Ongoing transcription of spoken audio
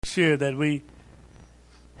sure that we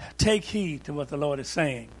take heed to what the Lord is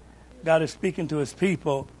saying. God is speaking to his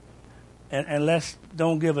people, and let's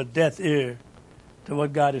don't give a deaf ear to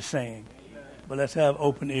what God is saying, but let's have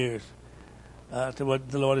open ears to what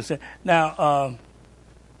the Lord is saying. Now,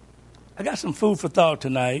 I got some food for thought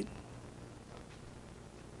tonight.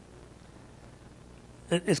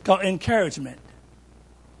 It's called encouragement.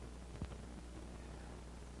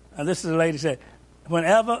 And this is a lady said,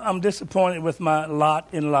 whenever I'm disappointed with my lot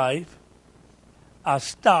in life, I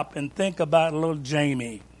stop and think about little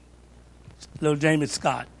Jamie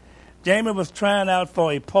Scott. Jamie was trying out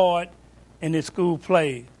for a part in his school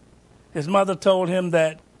play. His mother told him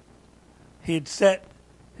that he'd set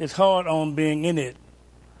his heart on being in it,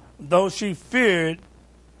 though she feared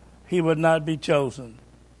he would not be chosen.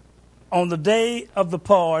 On the day of the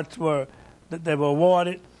parts that they were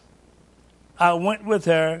awarded, I went with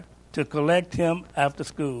her to collect him after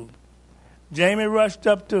school. Jamie rushed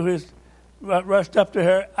up to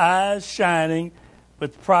her, eyes shining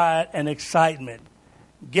with pride and excitement.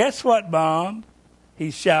 "Guess what, Mom?"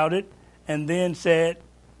 he shouted, and then said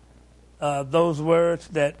those words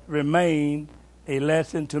that remain a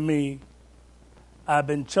lesson to me. I've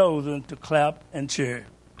been chosen to clap and cheer.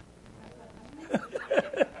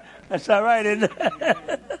 That's all right, isn't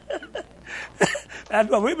it? That's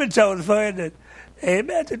what we've been chosen for, isn't it?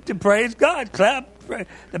 Amen. To praise God. Clap.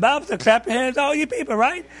 The Bible says, clap your hands, all you people,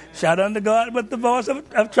 right? Shout unto God with the voice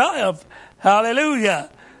of triumph. Hallelujah.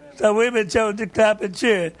 So we've been chosen to clap and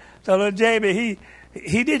cheer. So little Jamie,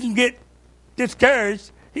 he didn't get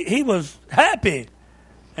discouraged. He was happy.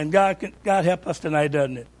 And God help us tonight,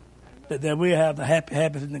 doesn't it? That we have the happy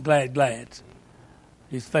and the glads.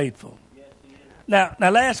 He's faithful. Now,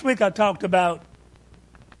 last week I talked about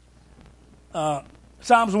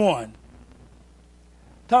Psalms 1.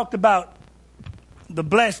 Talked about the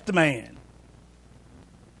blessed man.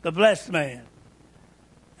 The blessed man.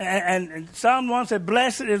 And Psalm 1 said,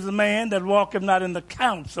 "Blessed is the man that walketh not in the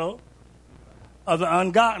counsel of the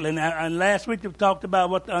ungodly." And last week we talked about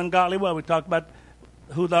what the ungodly was. We talked about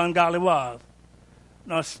who the ungodly was.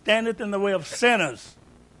 Nor standeth in the way of sinners.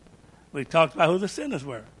 We talked about who the sinners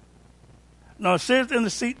were. Nor sitteth in the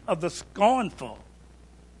seat of the scornful.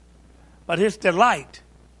 But his delight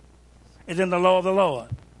is in the law of the Lord.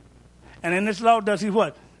 And in this law does he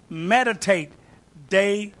what? Meditate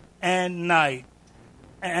day and night.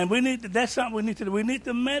 And that's something we need to do. We need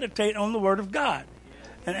to meditate on the Word of God.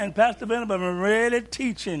 And Pastor Venables been really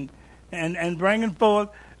teaching and bringing forth,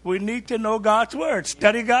 we need to know God's Word.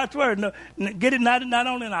 Study God's Word. No, get it not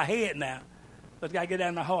only in our head now, but it's got to get it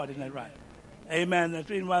in our heart. Isn't that right? Amen. That's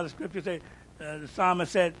the reason why the Scripture says, the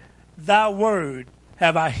psalmist said, "Thy word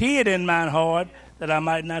have I hid in mine heart, that I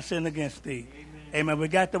might not sin against thee." Amen. We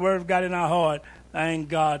got the Word of God in our heart. Thank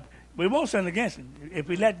God. We won't sin against him. If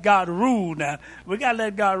we let God rule now, we got to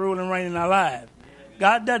let God rule and reign in our lives.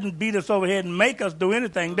 God doesn't beat us over head and make us do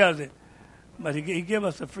anything, does it? But he give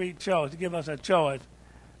us a free choice. He give us a choice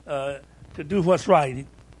to do what's right.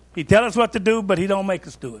 He tell us what to do, but he don't make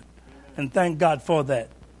us do it. And thank God for that.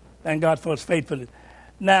 Thank God for his faithfulness.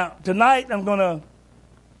 Now, tonight I'm going to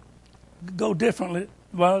go differently.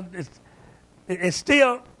 Well, it's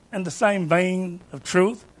still in the same vein of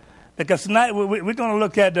truth, because tonight we're going to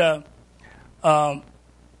look at the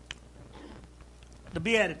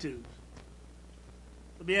Beatitudes.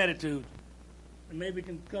 The Beatitudes. And maybe we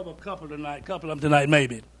can cover a couple of them tonight,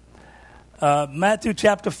 maybe. Matthew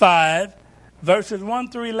chapter 5, verses 1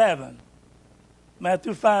 through 11.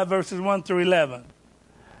 Matthew 5, verses 1 through 11.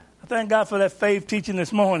 I thank God for that faith teaching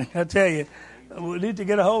this morning. I tell you, we need to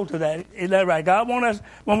get a hold of that. Is that right? God wants us,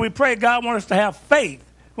 when we pray, God wants us to have faith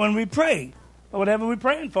when we pray. Or whatever we're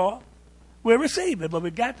praying for, we'll receive it. But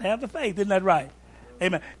we got to have the faith. Isn't that right?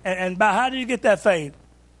 Amen. And by how do you get that faith?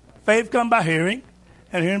 Faith comes by hearing,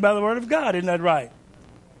 and hearing by the word of God. Isn't that right?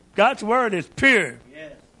 God's word is pure.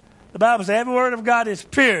 Yes. The Bible says every word of God is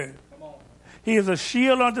pure. Come on. He is a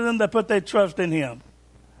shield unto them that put their trust in him.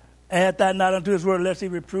 Add that not unto his word, lest he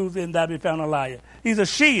reprove thee and thou be found a liar. He's a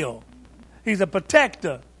shield. He's a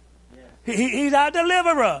protector. Yes. He's our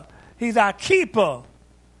deliverer. He's our keeper.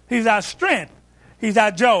 He's our strength. He's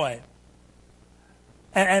our joy.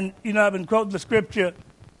 And you know, I've been quoting the scripture,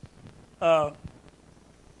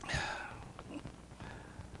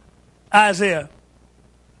 Isaiah,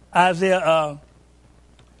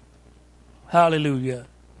 hallelujah.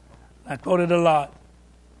 I quoted a lot.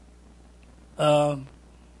 Where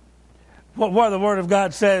the Word of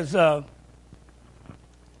God says,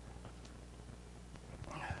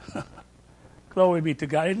 glory be to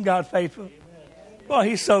God. Isn't God faithful? Well,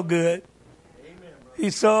 he's so good.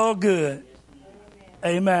 He's so good.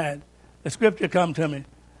 Amen. The scripture come to me.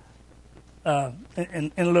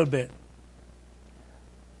 in a little bit.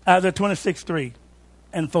 Isaiah 26, 3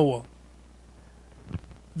 and 4.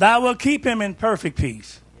 Thou wilt keep him in perfect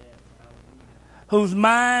peace, whose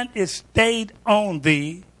mind is stayed on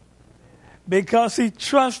thee, because he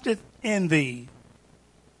trusteth in thee.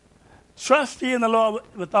 Trust ye in the Lord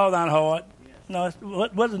with all thine heart. No,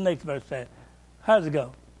 what does the next verse say? How does it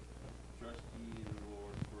go? Trust ye in the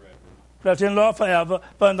Lord forever. Trust in the Lord forever,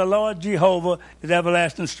 for in the Lord Jehovah is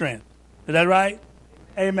everlasting strength. Is that right?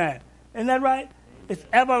 Amen. Isn't that right? It's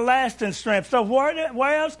everlasting strength. So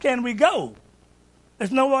where else can we go?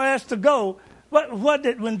 There's nowhere else to go.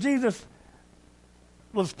 When Jesus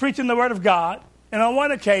was preaching the word of God, and on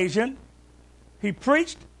one occasion, he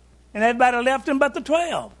preached, and everybody left him but the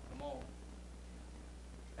 12.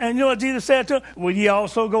 And you know what Jesus said to him? Will ye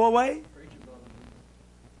also go away?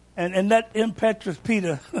 And that impetuous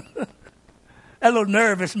Peter, that little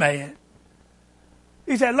nervous man,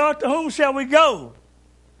 he said, Lord, to whom shall we go?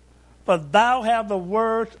 For thou have the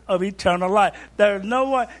words of eternal life. There is no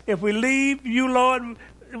one, if we leave you, Lord,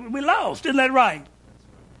 we lost. Isn't that right?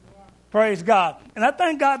 Praise God. And I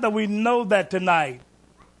thank God that we know that tonight.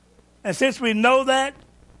 And since we know that,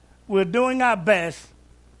 we're doing our best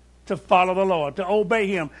to follow the Lord, to obey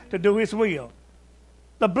him, to do his will.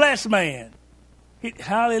 The blessed man,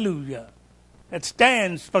 hallelujah, that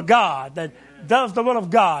stands for God, that does the will of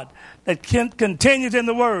God, that continues in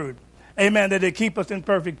the word. Amen, that they keep us in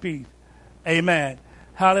perfect peace. Amen.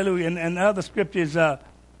 Hallelujah. And the other scriptures,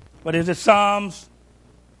 what is it? Psalms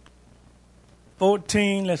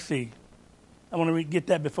 14. Let's see. I want to get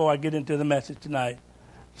that before I get into the message tonight.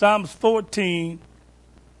 Psalms 14.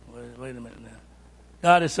 Wait a minute now.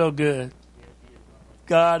 God is so good.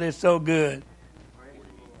 God is so good.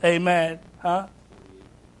 Amen. Huh?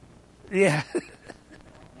 Yeah.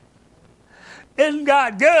 Isn't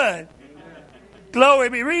God good? Glory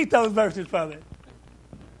be. Read those verses for me.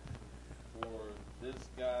 For this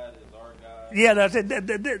God is our God. Yeah, that's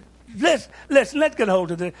it. Let's get a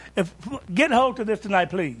hold of this. Get a hold of this tonight,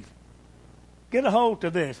 please. Get a hold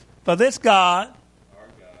of this. For this God, Our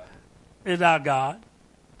God is our God.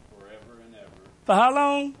 forever and ever. For how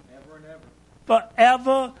long? Ever and ever.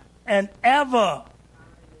 Forever and ever.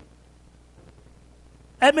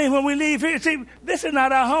 That means when we leave here, see, this is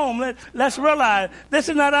not our home. Let's realize this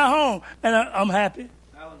is not our home. And I'm happy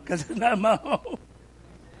because it's not my home.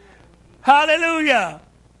 Hallelujah.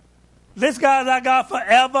 This God is our God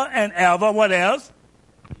forever and ever. What else?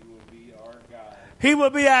 He will be our God. He will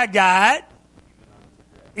be our God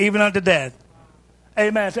even unto death.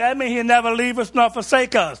 Amen. So that means he'll never leave us nor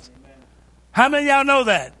forsake us. Amen. How many of y'all know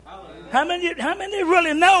that? How many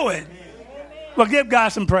really know it? Well, give God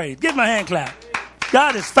some praise. Give him a hand clap.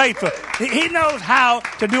 God is faithful. He knows how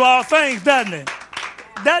to do all things, doesn't he?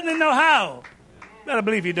 Doesn't he know how? Better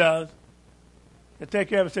believe he does. To take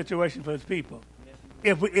care of a situation for his people.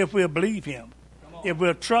 If we'll believe him. If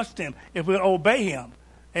we'll trust him. If we'll obey him.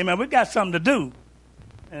 Amen. We've got something to do.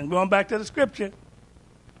 And going back to the scripture.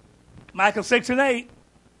 Micah 6 and 8.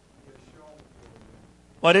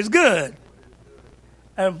 What is good?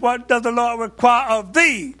 And what does the Lord require of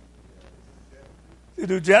thee? To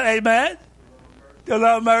do just, amen? To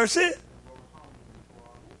love mercy.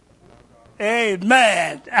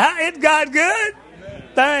 Amen. Is God good? Amen.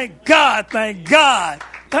 Thank God. Thank God.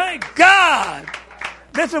 Thank God.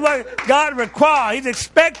 This is what God requires. He's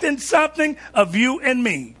expecting something of you and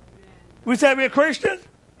me. We say we're Christians?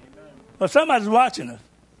 Well, somebody's watching us.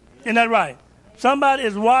 Isn't that right? Somebody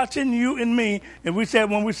is watching you and me when we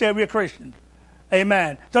say we're Christians.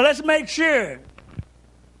 Amen. So let's make sure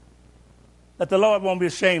that the Lord won't be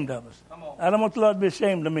ashamed of us. I don't want the Lord to be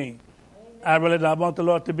ashamed of me. I really don't. I want the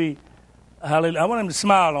Lord to be, hallelujah. I want him to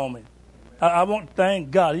smile on me. I want to thank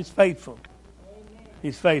God. He's faithful.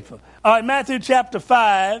 He's faithful. All right, Matthew chapter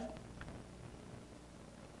 5,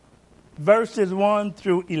 verses 1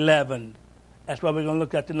 through 11. That's what we're going to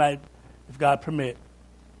look at tonight, if God permit.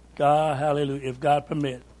 God, hallelujah, if God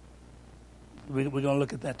permit. We're going to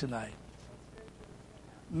look at that tonight.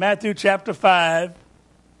 Matthew chapter 5,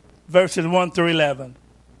 verses 1 through 11.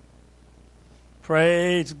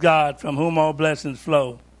 Praise God, from whom all blessings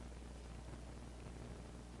flow.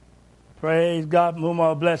 Praise God, from whom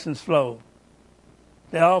all blessings flow.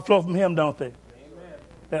 They all flow from him, don't they? Amen.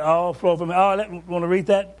 They all flow from him. Oh, want to read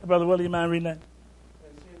that? Brother Willie, you mind reading that?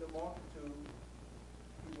 And seeing the multitude,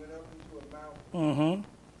 he went up into a mountain. Mm-hmm. And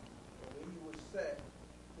when he was set,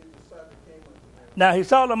 his disciples came unto him. Now, he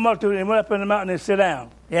saw the multitude and went up in the mountain and sat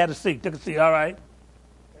down. He had a seat, took a seat, all right.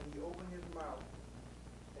 And he opened his mouth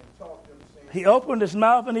and taught them, saying, He opened his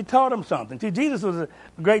mouth and he taught them something. See, Jesus was a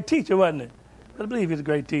great teacher, wasn't he? I believe he's a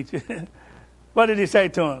great teacher. What did he say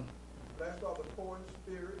to him? Blessed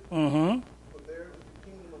Mm-hmm. For there is the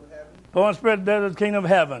kingdom of heaven. Poor in spirit, there is the kingdom of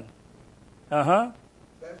heaven. Uh-huh.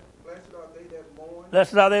 Blessed are they that mourn.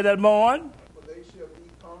 Blessed are they that mourn, For they shall be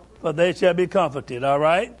comforted. for they shall be comforted. All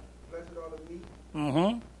right? Blessed are the meek.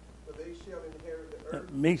 Mm-hmm. For they shall inherit the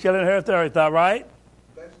earth. Meek shall inherit the earth. All right?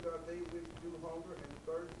 Blessed are they which do hunger and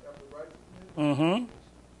thirst after righteousness. Mm-hmm.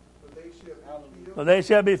 For they shall be filled. For they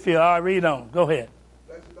shall be filled. All right, read on. Go ahead.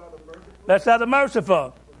 Blessed are the merciful. Blessed are the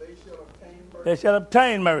merciful. For they shall obtain mercy. They shall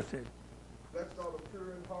obtain mercy. Blessed are the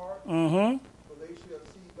pure in heart. Mm-hmm. For they shall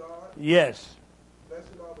see God. Yes.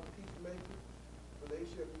 Blessed are the peacemakers. For they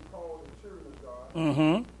shall be called the children of God.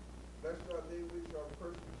 Mm-hmm. Blessed are they which are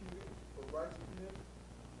persecuted for righteousness'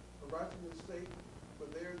 sake, for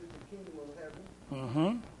theirs is the kingdom of heaven.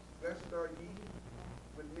 Mm-hmm. Blessed are ye,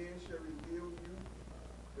 when men shall revile you,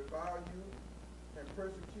 revile you, and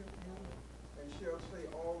persecute you, and shall say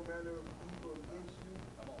all manner of evil against you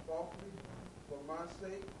falsely for my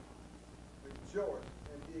sake. Rejoice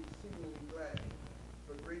and be exceedingly glad,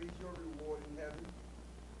 for great is your reward in heaven.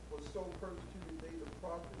 For so persecuted they the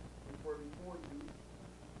prophets which were before you.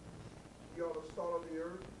 Ye are the salt of the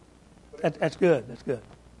earth. That's good. That's good.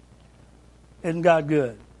 Isn't God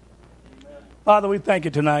good? Amen. Father, we thank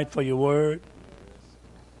you tonight for your word.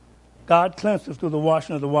 God, cleanse us through the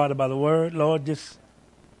washing of the water by the word. Lord, just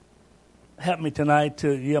help me tonight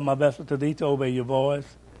to yield my vessel to thee, to obey your voice,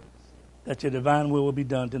 that your divine will be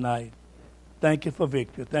done tonight. Thank you for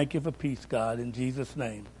victory. Thank you for peace, God, in Jesus'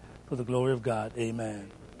 name, for the glory of God.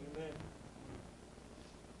 Amen. Amen.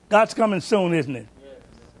 God's coming soon, isn't it? Yes.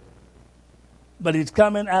 But he's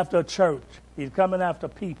coming after a church. He's coming after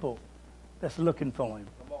people that's looking for him.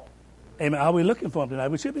 Amen. Are we looking for him tonight?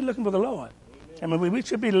 We should be looking for the Lord. Amen. I mean, we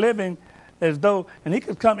should be living as though, and he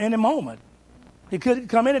could come any moment. He could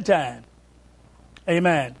come anytime.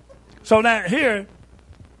 Amen. So now here,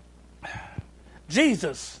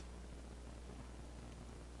 Jesus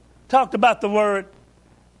talked about the word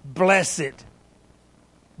blessed.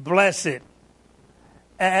 Blessed.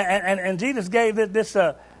 And Jesus gave this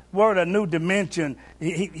word a new dimension.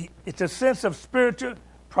 It's a sense of spiritual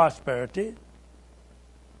prosperity,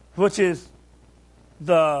 which is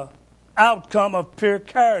the outcome of pure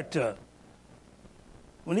character.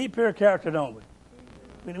 We need pure character, don't we?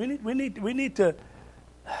 We need to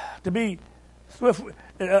be swift.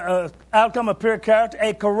 Outcome of pure character,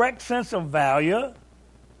 a correct sense of value.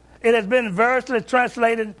 It has been variously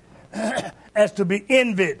translated as to be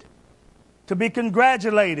envied, to be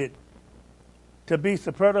congratulated, to be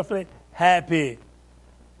superlatively happy,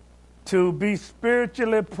 to be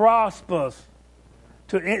spiritually prosperous,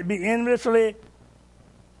 to be enviously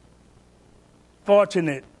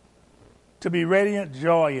fortunate, to be radiant,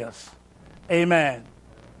 joyous. Amen.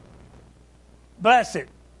 Blessed.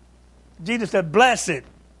 Jesus said, blessed.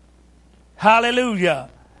 Hallelujah.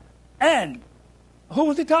 And who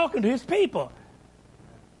was he talking to? His people,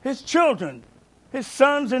 his children, his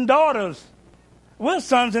sons and daughters. We're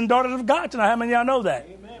sons and daughters of God tonight. How many of y'all know that?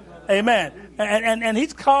 Amen. Amen. And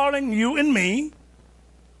he's calling you and me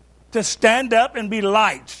to stand up and be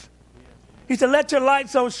lights. He said, let your light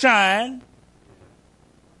so shine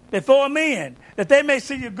before men, that they may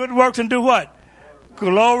see your good works and do what?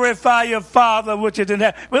 Glorify your Father which is in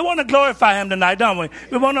heaven. We want to glorify him tonight, don't we?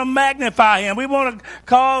 We want to magnify him. We want to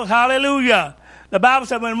call hallelujah. The Bible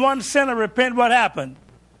said when one sinner repent, what happened?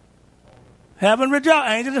 Heaven rejoice.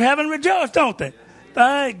 Angels of heaven rejoice, don't they?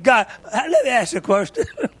 Thank God. Let me ask you a question.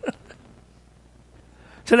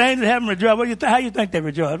 So the angels of heaven rejoice. How you think they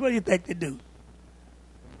rejoice? What do you think they do?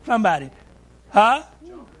 Somebody. Huh?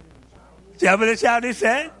 Jumping and shouting, he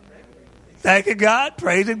said. Thanking God,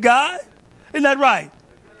 praising God. Isn't that right?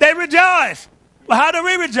 They rejoice. Well, how do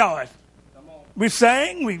we rejoice? We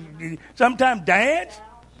sing. We sometimes dance.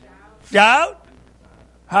 Shout.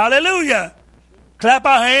 Hallelujah. Clap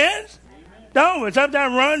our hands. Don't we?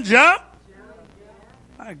 Sometimes run, jump.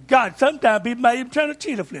 My God, sometimes people might even turn a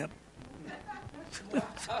cheetah flip.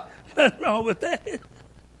 Nothing wrong with that.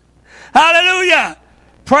 Hallelujah.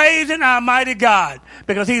 Praising our mighty God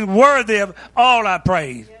because he's worthy of all our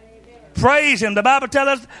praise. Praise him. The Bible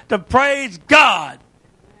tells us to praise God.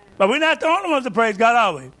 But we're not the only ones to praise God,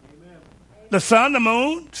 are we? Amen. The sun, the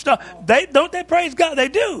moon, star, they praise God? They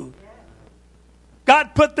do.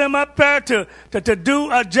 God put them up there to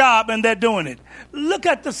do a job, and they're doing it. Look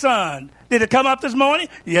at the sun. Did it come up this morning?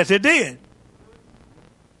 Yes, it did.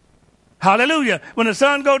 Hallelujah. When the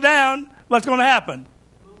sun go down, what's going to happen?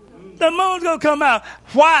 The moon's going to come out.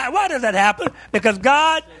 Why? Why does that happen? Because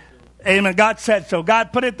God, amen, God said so.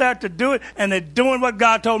 God put it there to do it, and they're doing what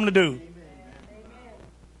God told them to do.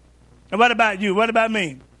 And what about you? What about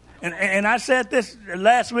me? And I said this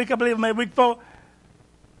last week, I believe, maybe week 4.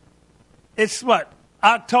 It's what?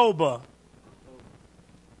 October.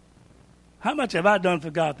 How much have I done for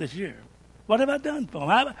God this year? What have I done for him?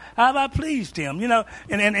 How have I pleased him? You know,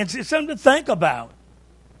 and it's something to think about.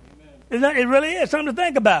 It really is something to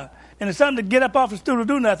think about. And it's something to get up off the stool to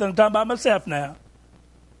do nothing. I'm talking about myself now.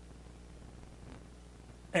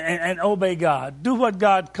 And obey God. Do what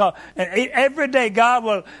God calls. And every day God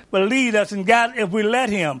will lead us and guide if we let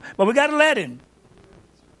him. But we got to let him.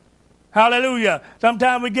 Hallelujah.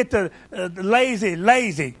 Sometimes we get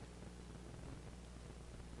lazy.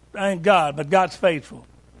 Thank God, but God's faithful.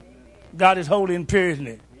 God is holy and pure, isn't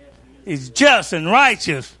he? He's just and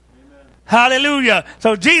righteous. Hallelujah.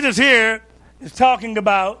 So Jesus here is talking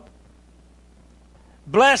about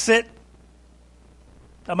blessed. Talking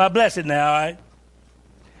about blessed now, all right?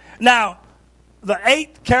 Now, the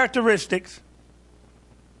 8 characteristics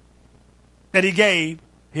that he gave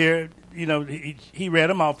here, you know, he read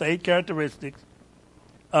them off, the 8 characteristics.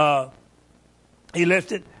 He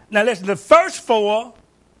listed. Now listen, the first 4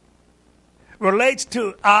 relates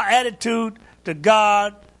to our attitude to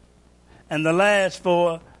God, and the last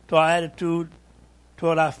 4 to our attitude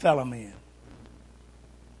toward our fellow men.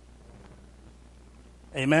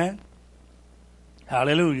 Amen?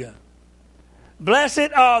 Hallelujah.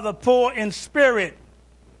 Blessed are the poor in spirit.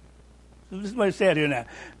 This is what he said here now.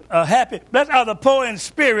 Blessed are the poor in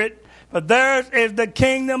spirit, for theirs is the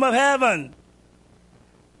kingdom of heaven.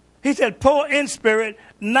 He said poor in spirit,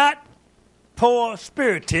 not poor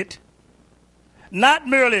spirited. Not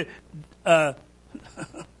merely, but,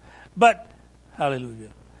 hallelujah.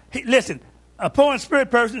 Listen, a poor in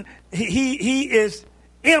spirit person, he is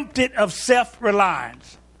emptied of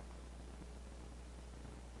self-reliance.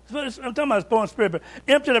 I'm talking about poor in spirit,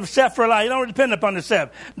 emptied of self-reliance. You don't depend upon yourself.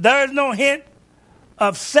 There is no hint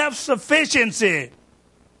of self-sufficiency.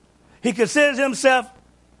 He considers himself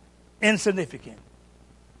insignificant.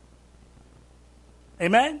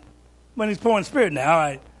 Amen? When he's poor in spirit now, all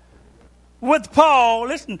right. With Paul,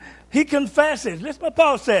 listen, he confesses. Listen what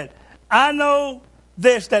Paul said. I know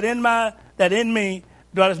this, that in me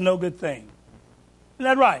dwelleth no good thing. Isn't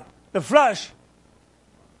that right? The flesh,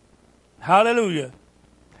 hallelujah.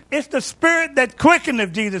 It's the spirit that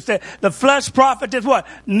quickeneth, Jesus said. The flesh profiteth what?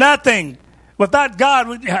 Nothing. Without God,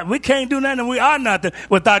 we can't do nothing, and we are nothing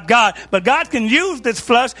without God. But God can use this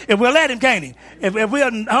flesh if we'll let him, can't he? If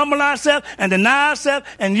we'll humble ourselves and deny ourselves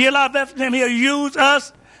and yield our best to him, he'll use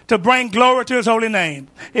us to bring glory to his holy name.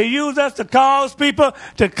 He'll use us to cause people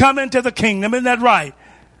to come into the kingdom. Isn't that right?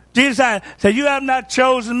 Jesus said, you have not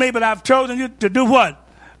chosen me, but I've chosen you to do what?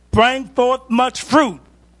 Bring forth much fruit.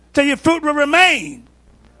 So your fruit will remain.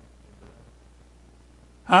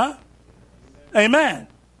 Huh? Amen.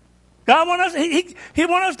 God wants us, he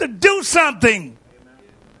wants us to do something.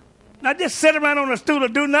 Not just sit around on a stool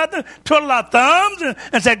and do nothing, twiddle our thumbs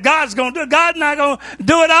and say, God's going to do it. God's not going to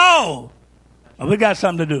do it all. Well, we got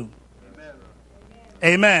something to do.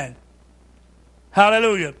 Amen.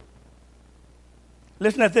 Hallelujah.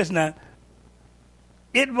 Listen at this now.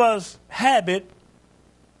 It was habit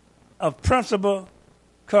of Principal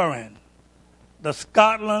Curran, the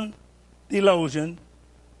Scotland theologian,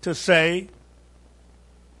 to say,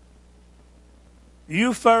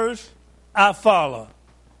 you first, I follow.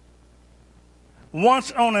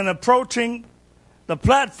 Once on an approaching the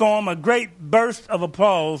platform, a great burst of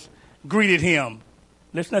applause greeted him.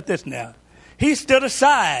 Listen at this now. He stood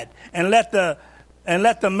aside and let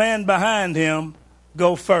the man behind him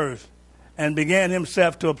go first and began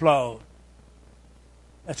himself to applaud.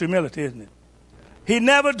 That's humility, isn't it? He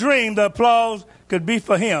never dreamed the applause could be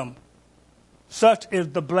for him. Such is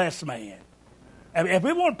the blessed man. If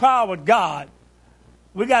we want power with God,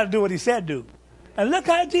 we got to do what he said do. And look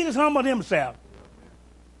how Jesus humbled himself.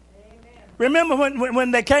 Amen. Remember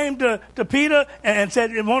when they came to Peter and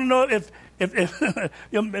said, you want to know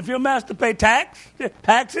if your master pay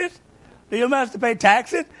taxes? Do your master pay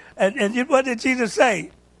taxes? And what did Jesus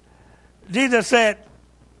say? Jesus said,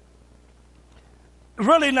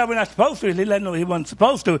 really, no, we're not supposed to. He let know he wasn't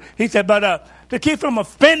supposed to. He said, but to keep from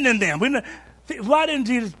offending them. Why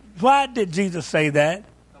did Jesus say that?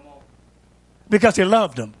 Because he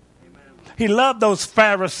loved them. Amen. He loved those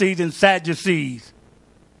Pharisees and Sadducees.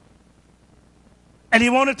 And he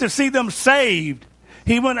wanted to see them saved.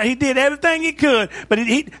 He did everything he could, but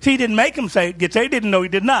he didn't make them get saved. He didn't know he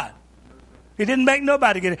did not. He didn't make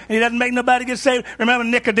nobody get it. He doesn't make nobody get saved. Remember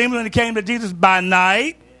Nicodemus when he came to Jesus by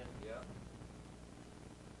night?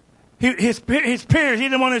 Yeah. His peers, he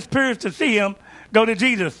didn't want his peers to see him go to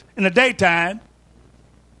Jesus in the daytime.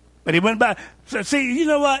 But he went by. So see, you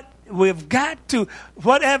know what? We've got to,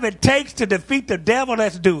 whatever it takes to defeat the devil,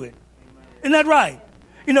 let's do it. Isn't that right?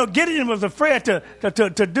 You know, Gideon was afraid to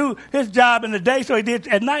do his job in the day, so he did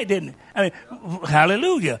at night, didn't he? I mean,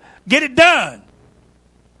 hallelujah. Get it done.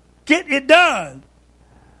 Get it done.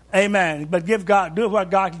 Amen. But do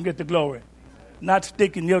what God can get the glory. Not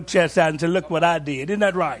sticking your chest out and say, look what I did. Isn't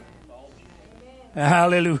that right? Amen.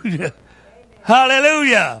 Hallelujah. Amen.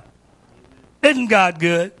 Hallelujah. Isn't God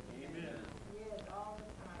good? Amen.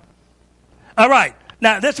 All right.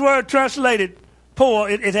 Now, this word translated poor,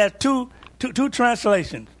 it has two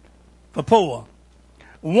translations for poor.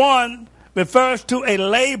 One refers to a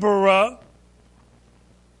laborer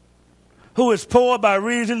who is poor by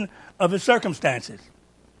reason of his circumstances.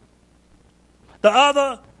 The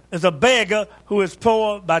other is a beggar who is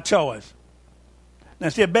poor by choice. Now,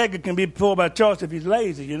 see, a beggar can be poor by choice if he's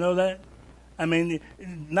lazy. You know that? I mean,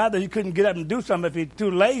 not that he couldn't get up and do something if he's too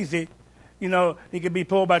lazy. You know, he could be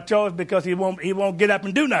poor by choice because he won't get up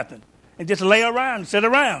and do nothing and just lay around, sit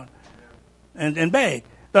around, and beg.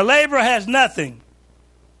 The laborer has nothing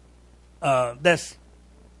that's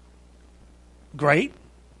great.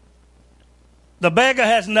 The beggar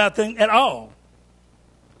has nothing at all.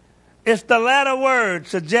 It's the latter word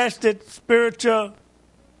suggested spiritual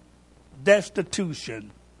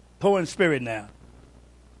destitution, poor in spirit now,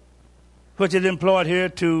 which is employed here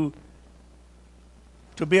to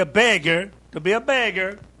be a beggar. To be a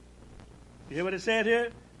beggar. You hear what it said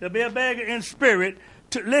here? To be a beggar in spirit.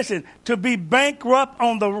 To be bankrupt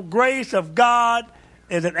on the grace of God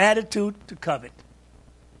is an attitude to covet.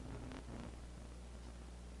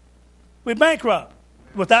 We're bankrupt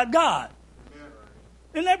without God.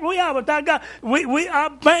 Isn't that we are without God? We are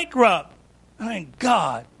bankrupt. Thank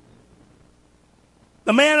God.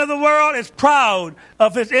 The man of the world is proud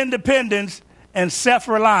of his independence and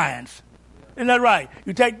self-reliance. Isn't that right?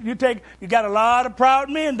 You got a lot of proud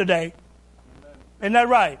men today. Isn't that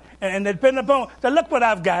right? And they depend upon, so look what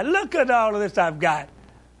I've got. Look at all of this I've got.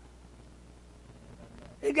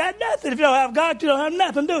 You got nothing. If you don't have God, you don't have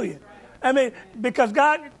nothing, do you? I mean, because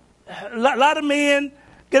God, a lot of men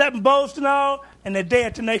get up and boast and all, and they're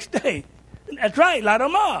dead the next day. That's right, a lot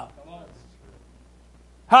of them are.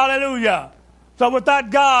 Hallelujah. So without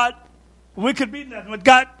God, we could be nothing.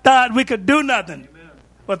 Without God, we could do nothing. Amen.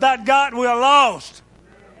 Without God, we are lost.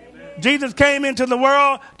 Amen. Jesus came into the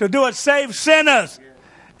world to do it, save sinners. Yeah.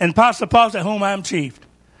 And Apostle Paul said, whom I am chief.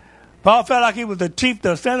 Paul felt like he was the chief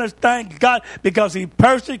of sinners, thank God, because he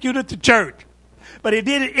persecuted the church. But he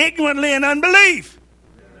did it ignorantly in unbelief.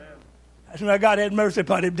 Amen. That's why God had mercy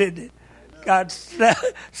upon him, didn't he? God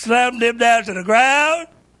slammed him down to the ground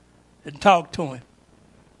and talked to him.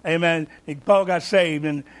 Amen. And Paul got saved,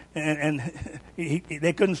 and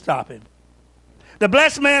they couldn't stop him. The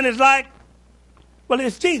blessed man is like, well,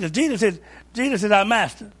 it's Jesus. Jesus is our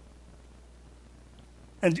master.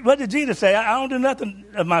 And what did Jesus say? I don't do nothing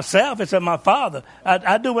of myself. It's of my Father.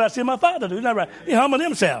 I do what I see my Father do. Isn't that right? He humbled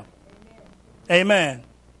himself. Amen.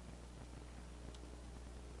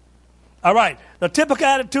 All right. The typical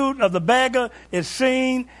attitude of the beggar is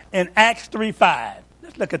seen in Acts 3:5.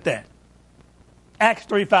 Let's look at that. Acts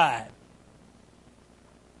 3:5.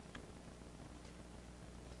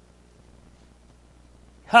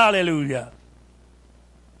 Hallelujah.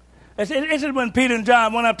 This is when Peter and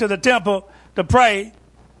John went up to the temple to pray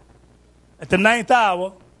at the 9th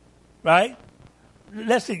hour, right?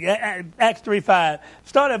 Let's see, Acts 3:5.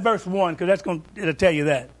 Start at verse 1, because it'll tell you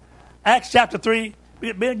that. Acts chapter 3,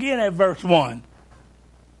 begin at verse 1.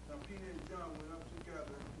 Now Peter and John went up together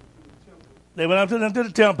to the temple. They went up to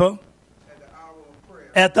the temple.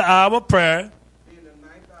 At the hour of prayer.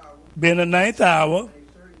 Being the ninth hour.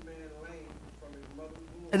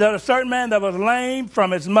 And there was a certain man that was lame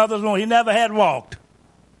from his mother's womb. He never had walked.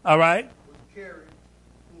 All right?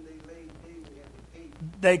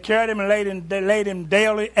 They carried him and they laid him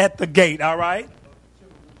daily at the gate. All right?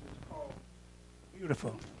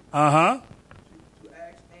 Beautiful. Uh-huh.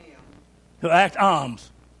 To ask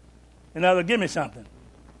alms. In other words, give me something.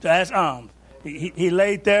 To ask alms. He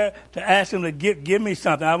laid there to ask him to give me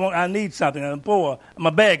something. I need something. I'm poor. I'm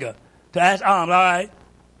a beggar. To ask alms. All right?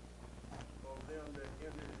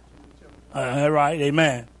 All right.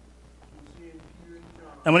 Amen.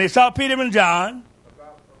 And when he saw Peter and John,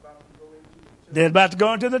 they're about to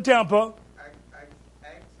go into the temple.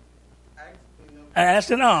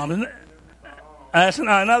 Asking alms. Asking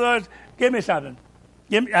alms. In other words, give me something.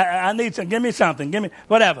 I need something. Give me something. Give me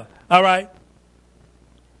whatever. All right?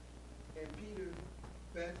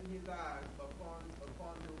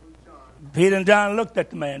 Peter and John looked at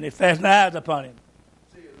the man. They fastened their eyes upon him.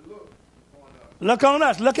 Look on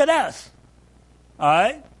us. Look at us. All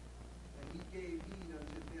right? And he gave heed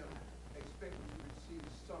unto them, expecting to receive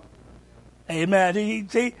something from them. Amen.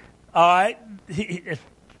 See? All right?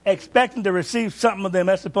 expecting to receive something of them.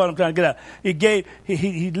 That's the part I'm trying to get out.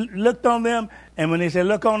 He looked on them, and when he said,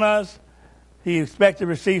 look on us, he expected to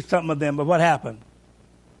receive something of them. But what happened?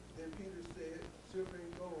 Then Peter said, silver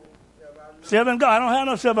and gold have I not, Silver and gold. I don't have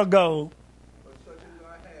no silver and gold. but such as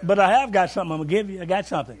I have, But I have got something I'm going to give you. I got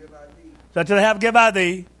something. give I thee. Such as I have, give I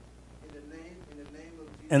thee. In the name of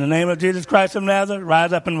Jesus. In the name of Jesus Christ of Nazareth,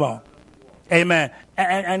 rise up and walk. Amen.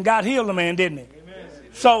 And God healed the man, didn't he? Amen.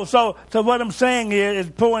 So what I'm saying here is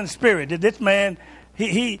poor in spirit. This man,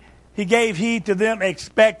 he gave heed to them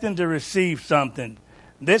expecting to receive something.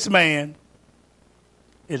 This man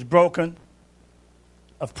is broken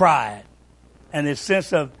of pride and his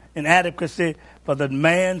sense of inadequacy for the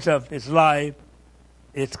demands of his life,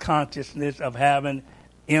 its consciousness of having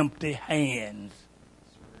empty hands.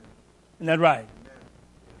 Isn't that right?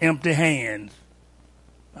 Empty hands.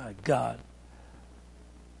 My God.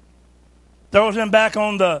 Throws him back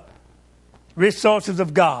on the resources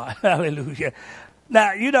of God. Hallelujah.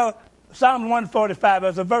 Now, Psalm 145,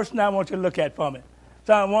 there's a verse now I want you to look at for me.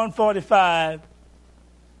 Psalm 145,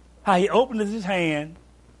 how he opened his hand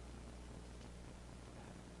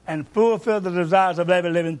and fulfilled the desires of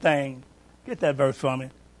every living thing. Get that verse for me.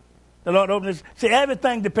 The Lord opened his... See,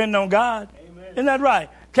 everything depends on God. Amen. Isn't that right?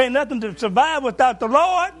 Can't nothing to survive without the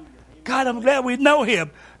Lord. God, I'm glad we know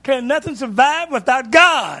him. Can't nothing survive without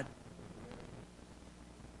God.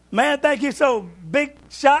 Man think he's so big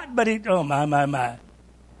shot, but he... Oh, my.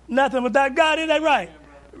 Nothing without God. Isn't that right?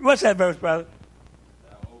 What's that verse, brother?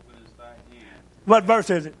 Thou openest thy hand. What verse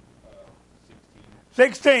is it?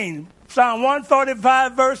 16. Psalm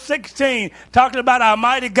 145, verse 16. Talking about our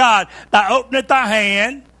mighty God. Thou openest thy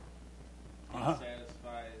hand.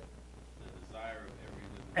 Satisfy the desire of every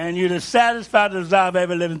living. And you to satisfy the desire of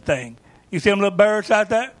every living thing. You see them little birds out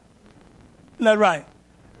there? Isn't that right?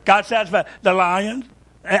 God satisfied the lions,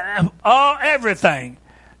 everything.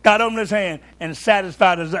 God opened his hand and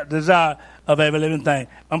satisfied the desire of every living thing.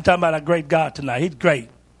 I'm talking about a great God tonight. He's great.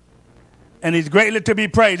 And he's greatly to be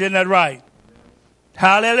praised. Isn't that right?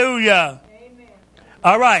 Hallelujah. Amen.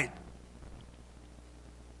 All right.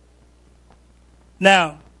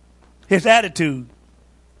 Now, his attitude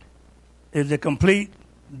is a complete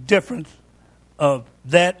difference of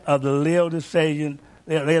that of the Laodicean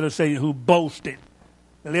who boasted.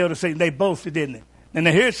 The Laodicean, they boasted, didn't they? And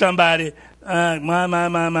here's somebody,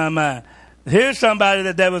 my. Here's somebody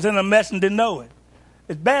that was in a mess and didn't know it.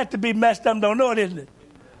 It's bad to be messed up and don't know it, isn't it?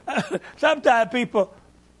 Sometimes people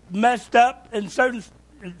messed up in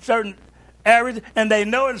certain areas and they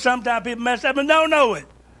know it, and sometimes people mess up and don't know it.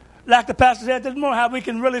 Like the pastor said this morning, how we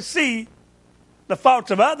can really see the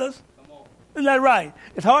faults of others. Isn't that right?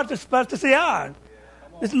 It's hard for us to see ours.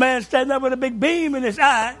 This man standing up with a big beam in his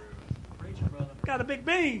eye. Got a big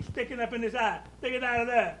beam sticking up in his eye. Take it out of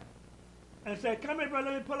there. And said, come here, brother,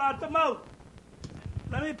 let me pull out the mote.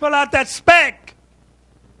 Let me pull out that speck.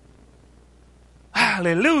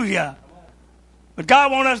 Hallelujah. But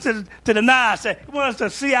God wants us to deny ourselves. He wants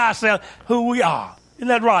us to see ourselves who we are. Isn't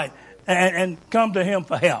that right? And come to him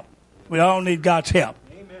for help. We all need God's help.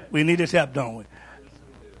 Amen. We need his help, don't we?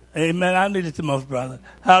 Amen. I need it the most, brother.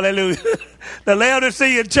 Hallelujah. The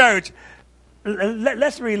Laodicean church.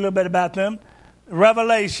 Let's read a little bit about them.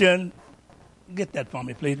 Revelation. Get that for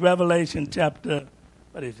me, please. Revelation chapter,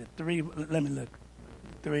 3? Let me look.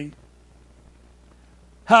 3.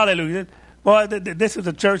 Hallelujah. Boy, this is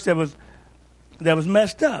a church that was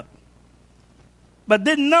messed up. But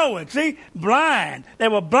didn't know it. See? Blind. They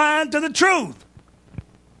were blind to the truth.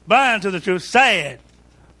 Blind to the truth. Sad.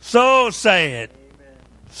 So sad.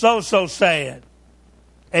 Amen. So sad.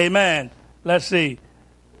 Amen. Let's see.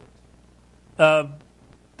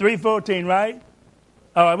 3:14, right?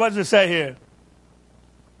 All right, what does it say here?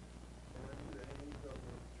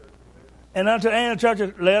 And unto the angel of the church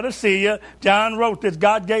of Laodicea, John wrote this.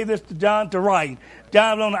 God gave this to John to write.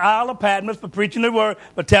 John was on the Isle of Patmos for preaching the word,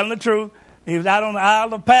 for telling the truth. He was out on the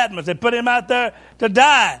Isle of Patmos. They put him out there to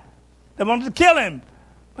die. They wanted to kill him.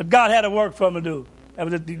 But God had a work for him to do. That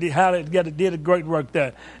was how he did a great work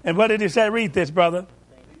there. And what did he say? Read this, brother.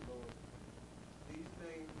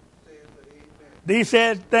 These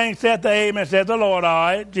things said the amen, said the Lord. All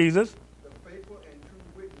right, Jesus. The faithful and true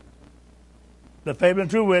witness. The faithful and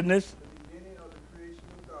true witness. The beginning of the creation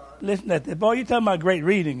of God. Listen to that. Boy, you're talking about great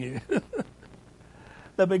reading here.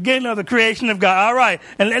 The beginning of the creation of God. All right.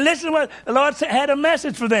 And listen to what the Lord had a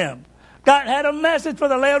message for them. God had a message for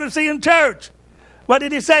the Laodicean church. What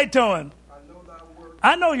did he say to him? I know thy works.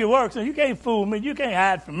 I know your works, and you can't fool me. You can't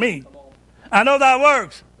hide from me. I know thy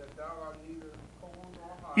works. That thou art neither cold nor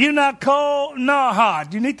hot. You're not cold nor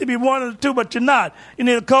hot. You need to be one of the two, but you're not. You're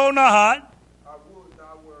neither cold nor hot. I would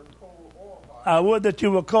thou wert cold or hot. hot. I would that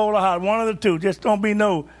you were cold or hot. One of the two. Just don't be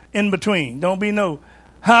no in between. Don't be no.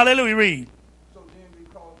 Hallelujah. Read. So then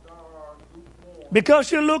because thou art lukewarm,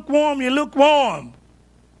 Because you're lukewarm, you're lukewarm.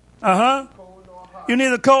 Uh-huh. cold nor hot, You're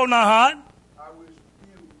neither cold nor hot. I will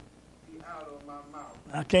spew thee out of my mouth.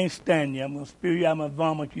 I can't stand you. I'm going to spew you out. I'm going to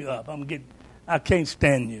vomit you up. I can't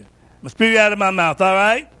stand you. I'm going to spew you out of my mouth, all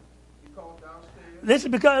right? Because thou sayest, This is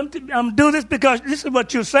because I'm doing this because this is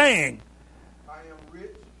what you're saying. I am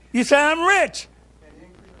rich You say I'm rich. and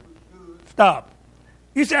increase with goods, Stop.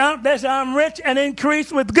 You say I'm rich and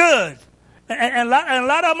increase with goods. And a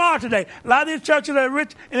lot of them are today. A lot of these churches are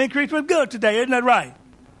rich and increase with goods today. Isn't that right?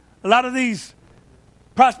 A lot of these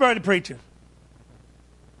prosperity preachers.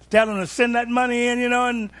 Tell them to send that money in,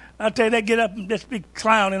 and I tell you, they get up and just be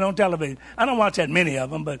clowning on television. I don't watch that many of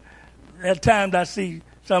them, but at times I see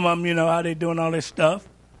some of them, how they doing all this stuff.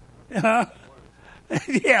 Yeah.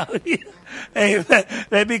 Hey,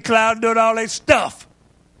 they be clowning doing all this stuff.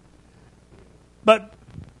 But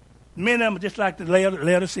many of them are just like the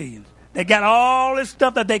Laodiceans. They got all this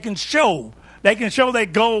stuff that they can show. They can show their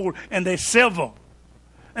gold and their silver.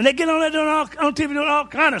 And they get on there on TV doing all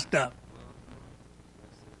kind of stuff.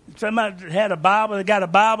 Somebody had a Bible. They got a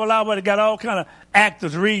Bible out where they got all kind of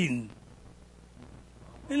actors reading.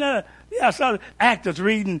 I saw actors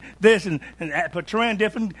reading this and portraying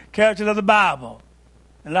different characters of the Bible.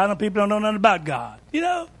 And a lot of people don't know nothing about God.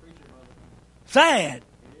 Sad.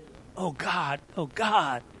 Oh, God. Oh,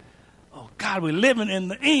 God. Oh, God, we're living in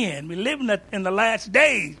the end. We're living in the last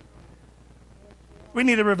days. We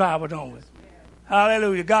need a revival, don't we?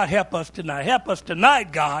 Hallelujah. God, help us tonight. Help us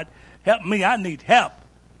tonight, God. Help me. I need help.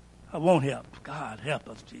 I want help. God, help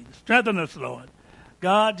us, Jesus. Strengthen us, Lord.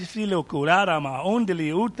 God,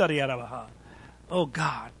 oh,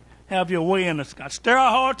 God, have your way in us, God. Stir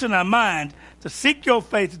our hearts and our minds to seek your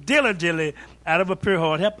face diligently out of a pure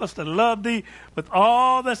heart. Help us to love thee with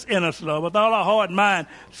all that's in us, Lord, with all our heart, mind,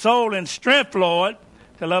 soul, and strength, Lord,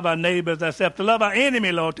 to love our neighbors ourselves, to love our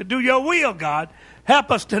enemy, Lord, to do your will, God. Help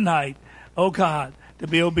us tonight, oh, God, to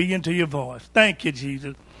be obedient to your voice. Thank you,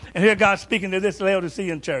 Jesus. And here God speaking to this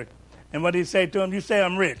Laodicean church. And what did he say to him? You say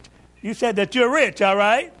I'm rich. You said that you're rich, all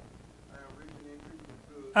right?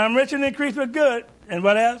 I'm rich and increased with good. And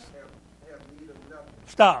what else? have need of nothing.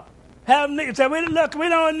 Stop. Have need. Say, look, we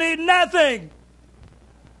don't need nothing.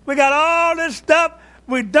 We got all this stuff.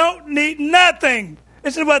 We don't need nothing.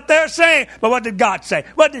 This is what they're saying. But what did God say?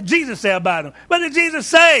 What did Jesus say about them? What did Jesus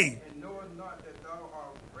say? And knowest not that thou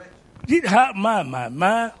art wretched.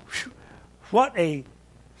 My. What a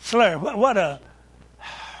slur. What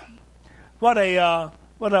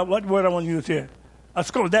word I want to use here? A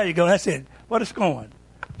scorn. There you go. That's it. What a scorn.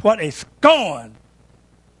 What a scorn.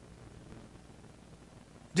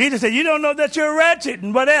 Jesus said, you don't know that you're wretched.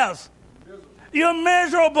 And what else? Miserable. You're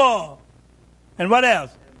miserable. And what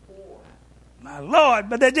else? And poor. My Lord.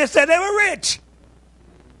 But they just said they were rich.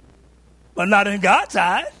 But not in God's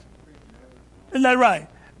eyes. Isn't that right?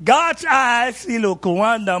 God's eyes,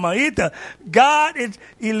 God is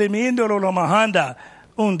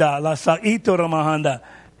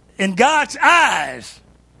in God's eyes.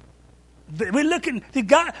 We're looking,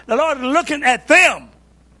 God, the Lord is looking at them.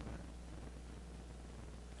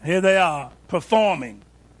 Here they are performing.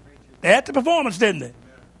 They had the performance, didn't they?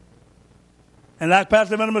 And like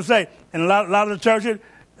Pastor Miniman say, in a lot of the churches,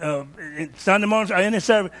 Sunday morning or any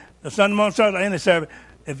service, the Sunday morning service or any service,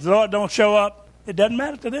 if the Lord don't show up, it doesn't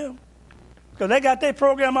matter to them. Because they got their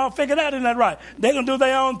program all figured out, isn't that right? They're going to do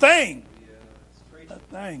their own thing.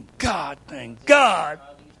 Thank God, thank God.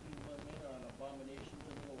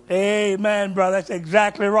 Amen, brother. That's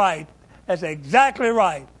exactly right. That's exactly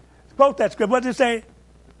right. Quote that scripture. What does it say?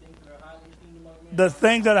 The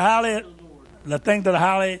things that are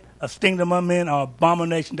highly esteemed among men are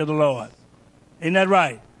abomination to the Lord. Isn't that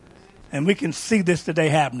right? And we can see this today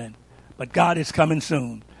happening. But God is coming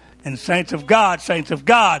soon. And saints of God,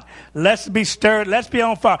 let's be stirred. Let's be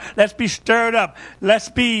on fire. Let's be stirred up. Let's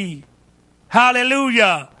be,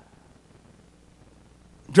 hallelujah,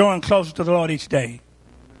 drawing closer to the Lord each day.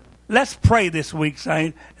 Let's pray this week,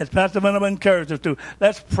 saints, as Pastor Venerable encouraged us to.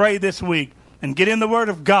 Let's pray this week and get in the Word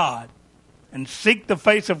of God and seek the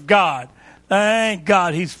face of God. Thank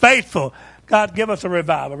God. He's faithful. God, give us a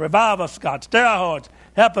revival. Revive us, God. Stir our hearts.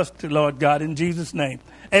 Help us, to Lord God, in Jesus' name.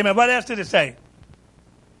 Amen. What else did it say?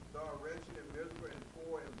 Thou art wretched and miserable and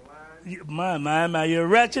poor and blind. My. You're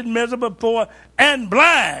wretched, miserable, poor, and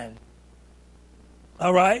blind.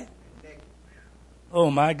 All right? Naked. Oh,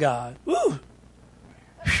 my God. Woo.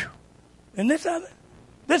 Isn't this something?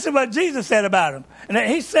 This is what Jesus said about him. And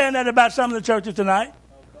he's saying that about some of the churches tonight.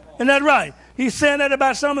 Isn't that right? He's saying that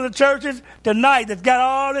about some of the churches tonight that's got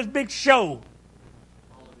all this big show.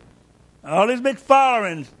 All these big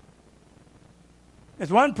followings.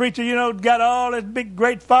 There's one preacher, got all this big,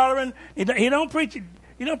 great following. He don't preach.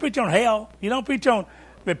 He don't preach on hell. He don't preach on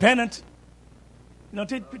repentance. He don't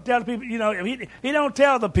tell the people. He don't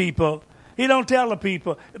tell the people. He don't tell the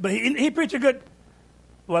people. But he preach a good.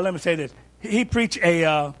 Well, let me say this. He preach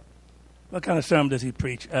a. What kind of sermon does he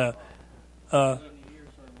preach? Tickle in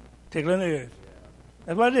the ears.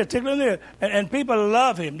 That's what it is. Tickle in the ears. And people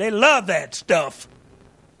love him. They love that stuff.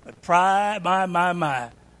 But pride, my.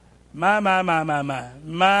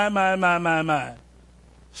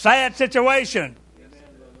 Sad situation.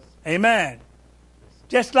 Amen.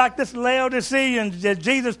 Just like this Laodiceans that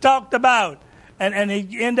Jesus talked about. And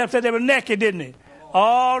he ended up saying they were naked, didn't he?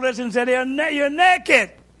 All this and said, you're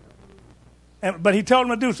naked. But he told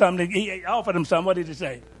them to do something. He offered them something. What did he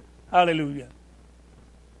say? Hallelujah.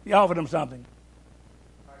 He offered them something.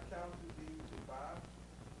 I counsel thee to buy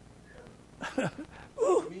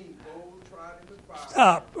me gold tried in the fire.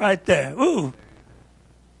 Stop right there. Ooh.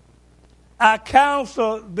 I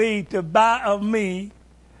counsel thee to buy of me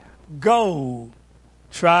gold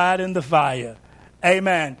tried in the fire.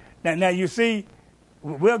 Amen. Now you see,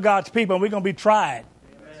 we're God's people and we're going to be tried.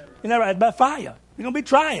 Right? By fire. We're going to be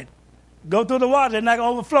tried. Go through the water, it's not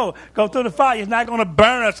going to overflow. Go through the fire, it's not going to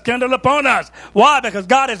burn us, kindle upon us. Why? Because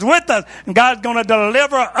God is with us and God's going to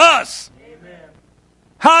deliver us. Amen.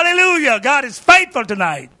 Hallelujah. God is faithful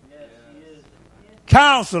tonight. Yes, He is.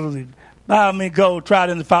 Counsel, buy me gold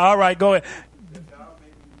tried in the fire. All right, go ahead.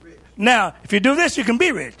 Now, if you do this, you can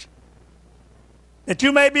be rich. That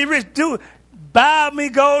you may be rich. Buy me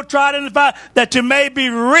gold tried in the fire, that you may be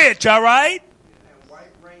rich, all right? And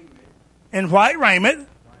white raiment. In white raiment.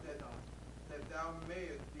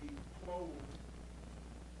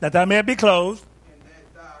 That thou mayest be clothed.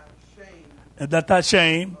 And that thy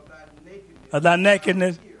shame of thy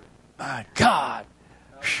nakedness. My God.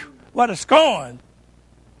 Whew. What a scorn.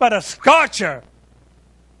 What a scorcher.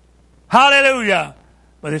 Hallelujah.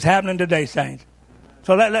 But it's happening today, saints.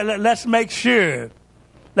 So let's make sure.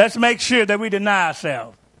 Let's make sure that we deny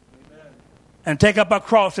ourselves. And take up our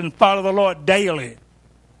cross and follow the Lord daily.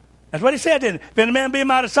 That's what he said then. If any man be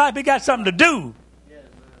my disciple, he got something to do.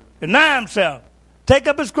 Deny himself. Take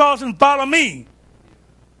up his cross and follow me.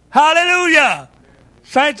 Hallelujah.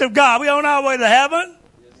 Saints of God, we on our way to heaven.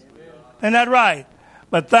 Isn't that right?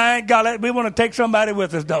 But thank God, we want to take somebody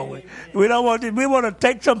with us, don't we? We want to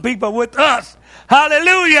take some people with us.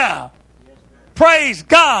 Hallelujah. Praise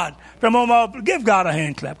God. From whom all, give God a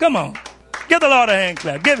hand clap. Come on. Give the Lord a hand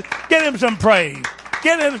clap. Give him some praise.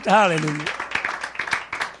 Give him, hallelujah.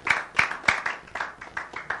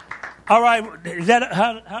 All right. Is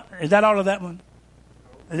that all of that one?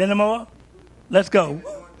 Is there any more? Let's go.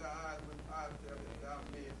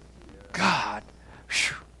 God.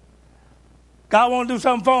 Whew. God won't do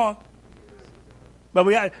something for him. But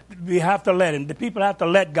we have to let him. The people have to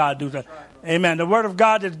let God do something. Amen. The word of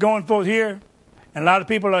God is going forth here. And a lot of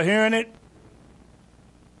people are hearing it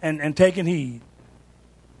and taking heed.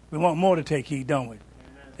 We want more to take heed, don't we?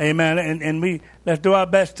 Amen. And let's do our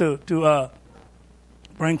best to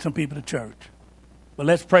bring some people to church. But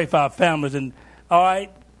let's pray for our families. And all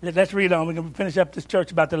right, let's read on. We're going to finish up this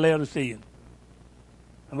church about the Laodiceans.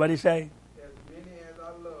 And what did he say?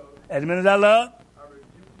 As many as I love,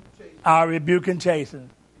 I rebuke and chasten.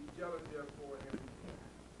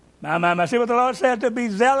 My. See what the Lord said? To be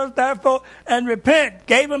zealous, therefore, and repent.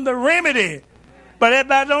 Gave them the remedy. But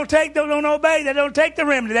everybody don't obey. They don't take the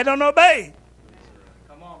remedy. They don't obey.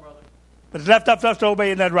 Come on, brother. But it's left up to us to obey,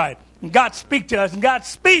 isn't that right? And God speak to us, and God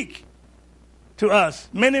speak to us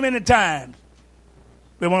many, many times.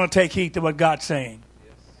 We want to take heed to what God's saying.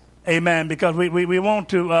 Yes. Amen. Because we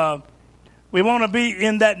want to be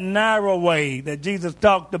in that narrow way that Jesus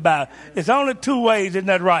talked about. It's only two ways, isn't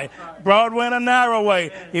that right? Broad way and a narrow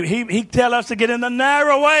way. He tell us to get in the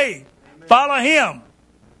narrow way. Amen. Follow him.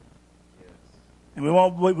 Yes. And we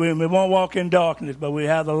won't walk in darkness, but we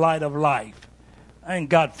have the light of life. Thank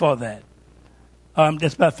God for that. I'm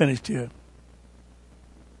just about finished here.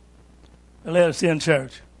 The Laodicean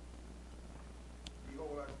church.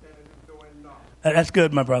 That's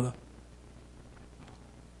good, my brother.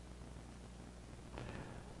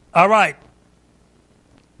 All right.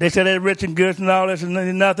 They said they're rich and good and all this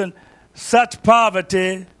and nothing. Such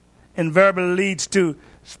poverty invariably leads to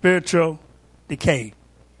spiritual decay.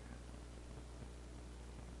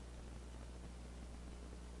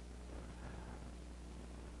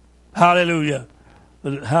 Hallelujah.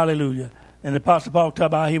 Hallelujah. And the Apostle Paul talked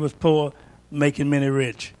about how he was poor, making many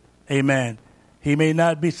rich. Amen. He may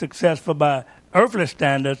not be successful by earthly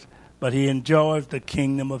standards, but he enjoys the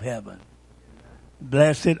kingdom of heaven.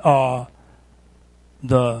 Blessed are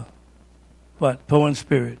the what? Poor in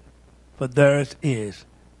spirit, for theirs is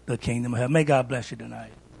the kingdom of heaven. May God bless you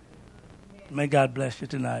tonight. May God bless you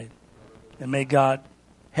tonight. And may God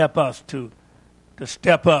help us to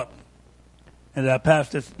step up. And our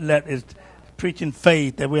pastor is preaching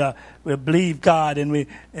faith, that we'll believe God, and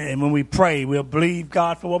when we pray, we'll believe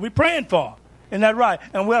God for what we're praying for. Isn't that right?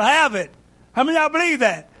 And we'll have it. How many of y'all believe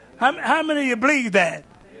that? How many of you believe that?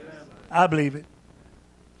 I believe it.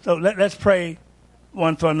 So let's pray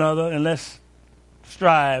one for another, and let's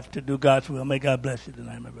strive to do God's will. May God bless you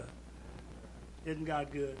tonight, my brother. Isn't God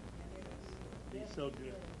good? He's so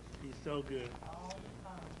good. He's so good.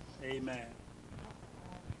 Amen.